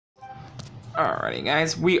Alrighty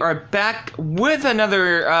guys, we are back with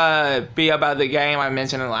another video about the game I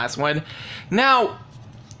mentioned in the last one. Now,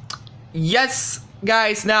 yes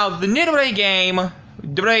guys, now the new WWE game,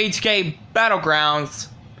 WWE 2K Battlegrounds.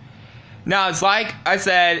 Now it's like I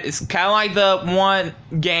said, it's kind of like the one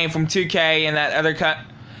game from 2K and that other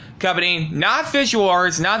company, not Visual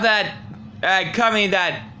Arts, not that company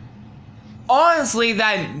that honestly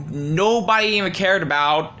that nobody even cared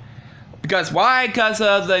about. Because why? Because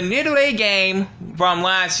of the new WWE game from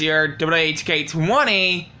last year, WWE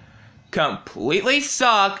 2K20, completely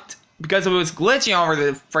sucked because it was glitching all over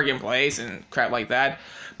the freaking place and crap like that.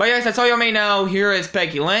 But yes, that's all you may know. Here is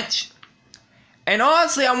Becky Lynch. And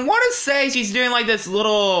honestly, I want to say she's doing like this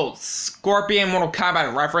little Scorpion Mortal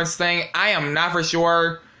Kombat reference thing. I am not for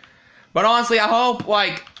sure. But honestly, I hope,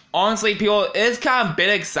 honestly, people is kind of a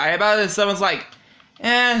bit excited about it. Someone's like,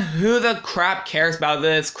 who the crap cares about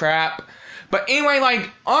this crap? But anyway,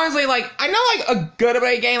 honestly, I know, a good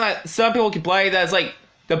WWE game that some people can play that's,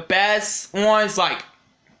 the best ones,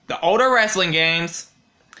 the older wrestling games.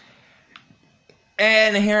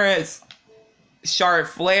 And here is Charlotte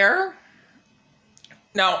Flair.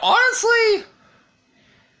 Now, honestly,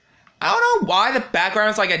 I don't know why the background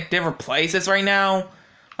is, at different places right now.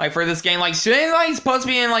 For this game, shouldn't it, supposed to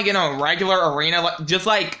be in, in a regular arena, just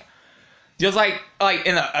like in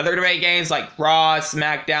the other debate games, like Raw,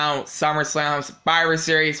 SmackDown, SummerSlam, Survivor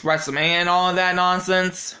Series, WrestleMania, and all of that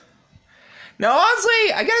nonsense. Now,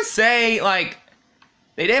 honestly, I gotta say,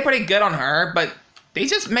 they did pretty good on her, but they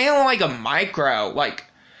just made it a micro, one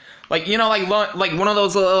of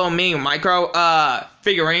those little mini micro,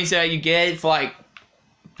 figurines that you get for,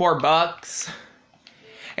 $4.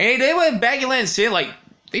 And they did with Becky Lynch, too,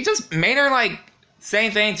 they just made her,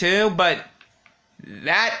 same thing, too, but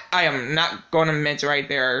that I am not going to mention right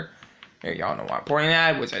there. Here, y'all know why I'm pointing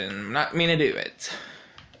at, which I did not mean to do it.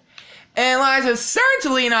 And last,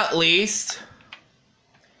 certainly not least,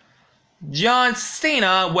 John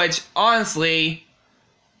Cena, which, honestly,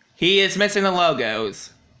 he is missing the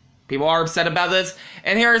logos. People are upset about this.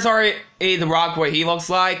 And here's already The Rock, what he looks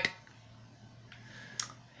like.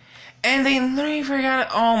 And they literally forgot,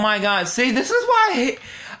 oh my god. See, this is why I hate,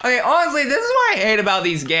 honestly, this is what I hate about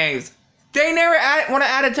these games. They never want to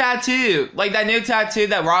add a tattoo. That new tattoo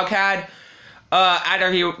that Rock had after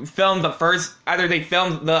they filmed the first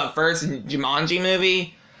Jumanji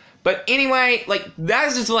movie. But anyway,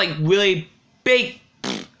 that's just really big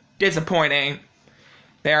disappointing.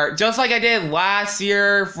 There, just like I did last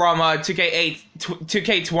year from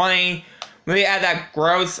 2K20, when they had that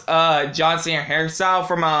gross John Cena hairstyle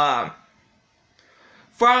from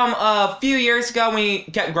a few years ago when he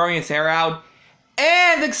kept growing his hair out.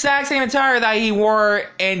 And the exact same attire that he wore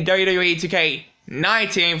in WWE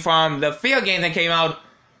 2K19 from the field game that came out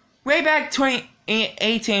way back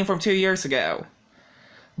 2018 from 2 years ago.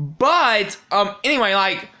 But,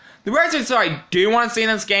 anyway, the wrestlers that I do want to see in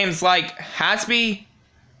this game is, has to be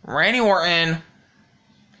Randy Orton,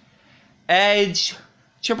 Edge,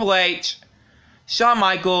 Triple H, Shawn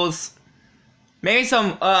Michaels, maybe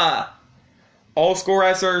some, old school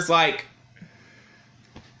wrestlers,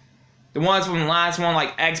 the ones from the last one,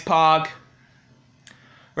 X-Pac,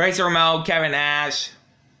 Razor Ramon, Kevin Nash,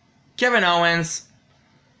 Kevin Owens,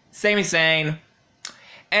 Sami Zayn.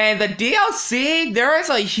 And the DLC, there is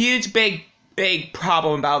a huge, big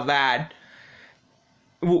problem about that.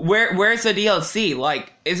 Where's the DLC?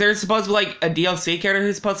 Is there supposed to be, a DLC character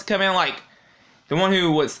who's supposed to come in, the one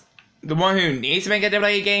who needs to make a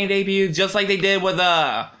WWE game debut, just like they did with,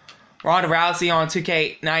 Ronda Rousey on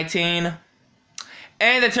 2K19?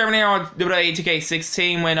 And the Terminator on WWE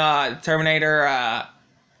 2K16 when Terminator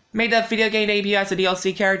made that video game debut as a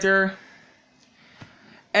DLC character.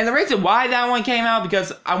 And the reason why that one came out,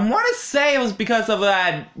 because I want to say it was because of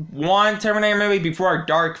that one Terminator movie before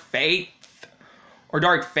Dark Fate. Or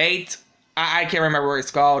Dark Fate. I can't remember what it's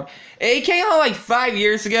called. It came out 5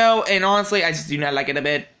 years ago, and honestly, I just do not like it a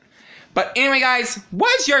bit. But anyway, guys,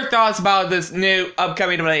 what's your thoughts about this new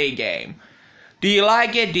upcoming WWE game? Do you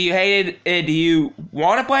like it? Do you hate it? Do you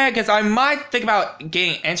want to play it? Because I might think about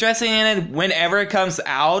getting interested in it whenever it comes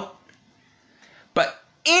out. But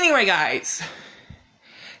anyway, guys.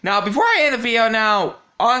 Now, before I end the video now,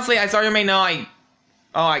 honestly, I saw you may know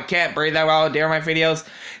I can't breathe that well during my videos.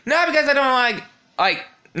 Not because I don't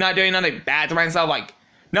not doing nothing bad to myself,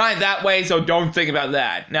 not in that way, so don't think about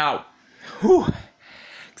that. Now, because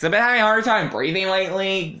I've been having a hard time breathing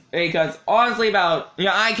lately, because honestly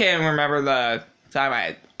I can't remember the time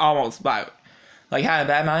I almost had a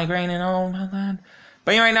bad migraine and all about that.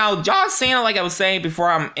 But anyway, now, John Cena, like I was saying before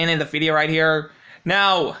I'm ending the video right here,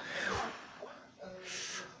 now,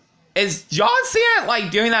 is John Cena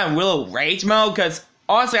like doing that little rage mode? Because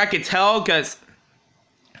honestly, I could tell because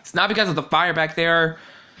it's not because of the fire back there.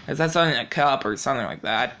 Is that something in a cup or something like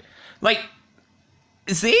that? Like,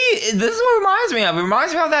 see, this is what it reminds me of. It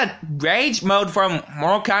reminds me of that rage mode from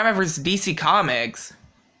Mortal Kombat vs. DC Comics.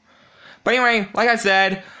 But anyway, like I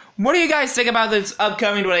said, what do you guys think about this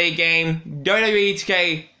upcoming game, WWE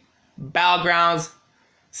 2K Battlegrounds?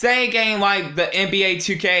 Say a game like the NBA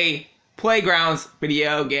 2K Playgrounds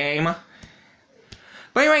video game.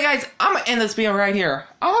 But anyway, guys, I'm gonna end this video right here.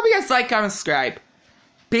 I hope you guys like, comment, subscribe.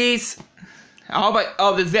 Peace. I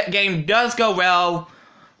hope this game does go well,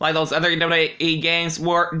 like those other WWE games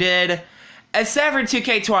did, except for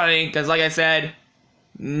 2K20, because like I said,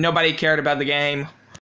 nobody cared about the game.